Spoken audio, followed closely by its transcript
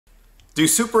Do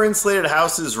super insulated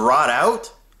houses rot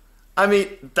out? I mean,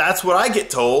 that's what I get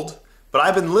told, but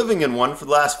I've been living in one for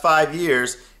the last 5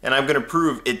 years, and I'm gonna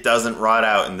prove it doesn't rot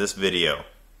out in this video.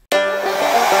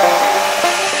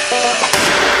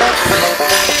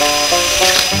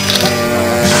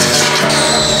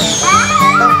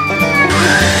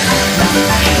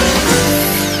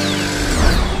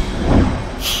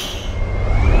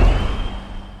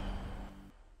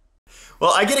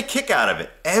 Well, I get a kick out of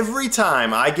it. Every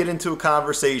time I get into a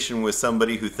conversation with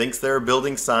somebody who thinks they're a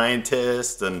building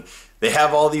scientist and they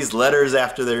have all these letters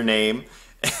after their name,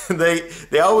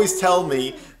 they always tell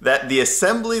me that the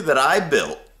assembly that I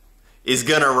built is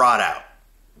gonna rot out.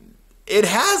 It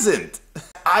hasn't.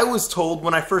 I was told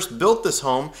when I first built this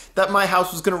home that my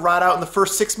house was gonna rot out in the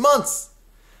first 6 months.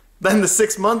 Then the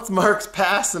 6 month marks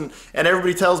pass and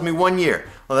everybody tells me 1 year.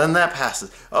 Well, then that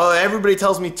passes. Oh, everybody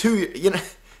tells me 2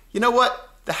 years. You know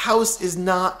what? The house is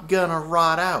not gonna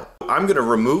rot out. I'm gonna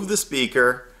remove the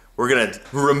speaker. We're gonna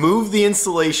remove the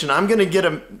insulation. I'm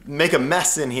gonna make a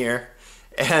mess in here,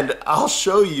 and I'll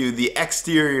show you the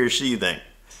exterior sheathing.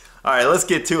 All right, let's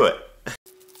get to it.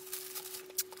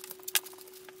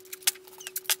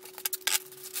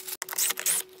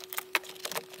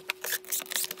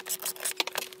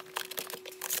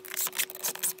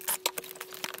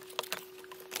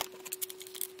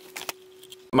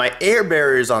 My air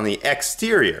barrier is on the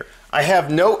exterior. I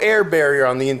have no air barrier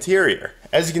on the interior.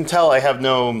 As you can tell, I have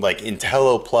no like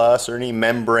Intello Plus or any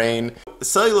membrane.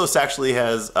 Cellulose actually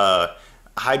has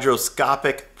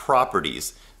hydroscopic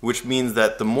properties, which means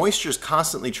that the moisture is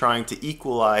constantly trying to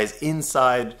equalize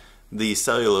inside the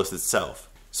cellulose itself.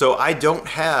 So I don't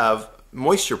have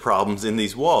moisture problems in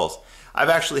these walls. I've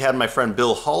actually had my friend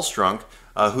Bill Hallstrunk,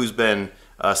 who's been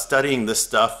studying this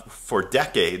stuff for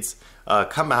decades,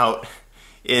 come out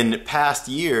in past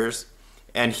years,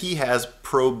 and he has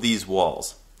probed these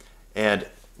walls and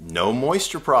no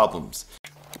moisture problems.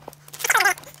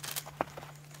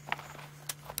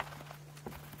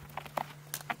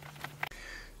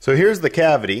 So here's the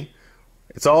cavity.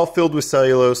 It's all filled with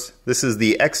cellulose. This is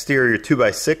the exterior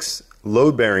 2x6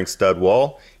 load-bearing stud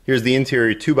wall. Here's the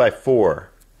interior 2x4.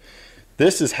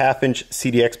 This is 1/2"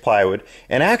 CDX plywood,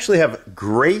 and I actually have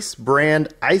Grace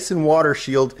brand ice and water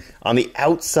shield on the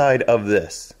outside of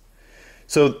this.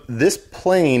 So this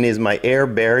plane is my air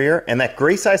barrier, and that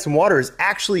Grace ice and water is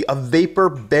actually a vapor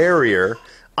barrier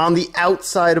on the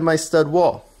outside of my stud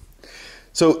wall.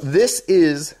 So this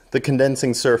is the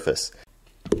condensing surface.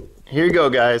 Here you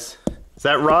go, guys. Is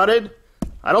that rotted?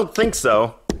 I don't think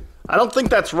so. I don't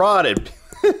think that's rotted.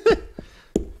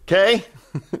 Okay?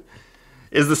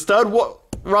 Is the stud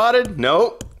rotted?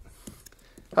 No.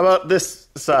 How about this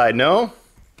side? No?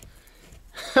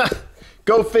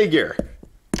 Go figure.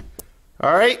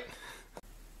 All right?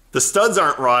 The studs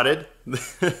aren't rotted.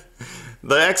 The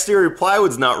exterior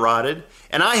plywood's not rotted.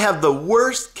 And I have the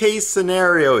worst case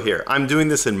scenario here. I'm doing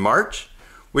this in March,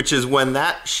 which is when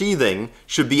that sheathing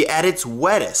should be at its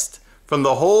wettest from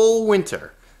the whole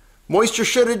winter. Moisture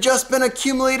should have just been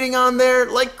accumulating on there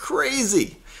like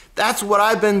crazy. That's what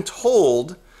I've been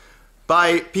told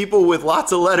by people with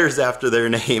lots of letters after their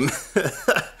name.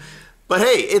 But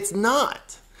hey, it's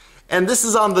not. And this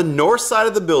is on the north side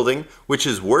of the building, which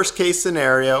is worst case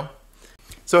scenario.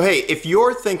 So hey, if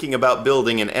you're thinking about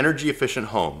building an energy efficient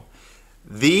home,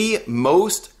 the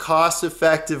most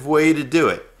cost-effective way to do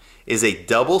it is a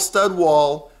double stud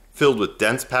wall filled with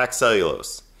dense packed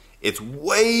cellulose. It's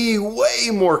way, way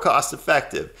more cost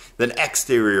effective than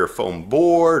exterior foam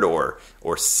board or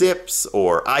SIPs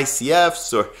or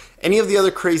ICFs or any of the other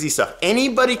crazy stuff.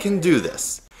 Anybody can do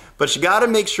this, but you gotta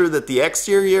make sure that the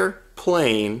exterior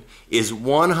plane is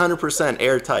 100%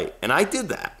 airtight, and I did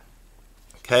that.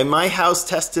 Okay, my house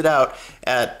tested out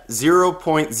at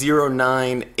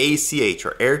 0.09 ACH,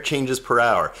 or air changes per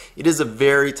hour. It is a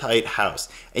very tight house,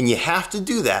 and you have to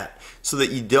do that so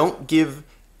that you don't give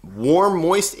warm,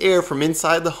 moist air from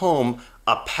inside the home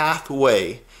a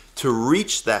pathway to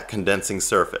reach that condensing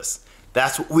surface.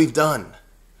 That's what we've done.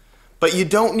 But you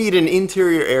don't need an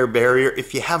interior air barrier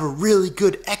if you have a really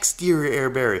good exterior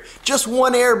air barrier. Just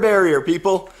one air barrier,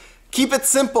 people. Keep it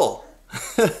simple.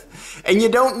 And you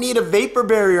don't need a vapor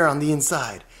barrier on the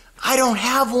inside. I don't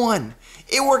have one.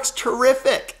 It works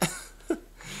terrific.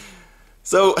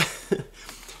 So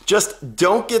just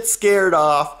don't get scared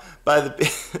off by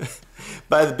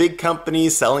the big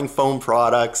companies selling foam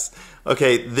products.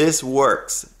 Okay, this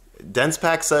works. Dense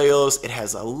packed cellulose, it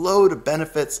has a load of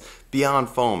benefits beyond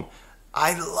foam.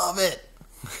 I love it.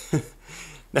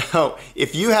 Now,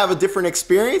 if you have a different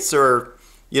experience, or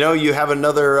you have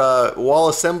another wall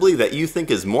assembly that you think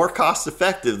is more cost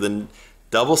effective than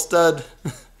double stud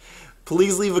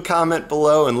please leave a comment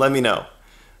below and let me know.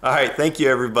 All right, thank you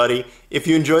everybody. If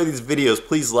you enjoy these videos,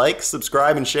 please like,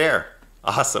 subscribe, and share.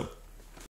 Awesome.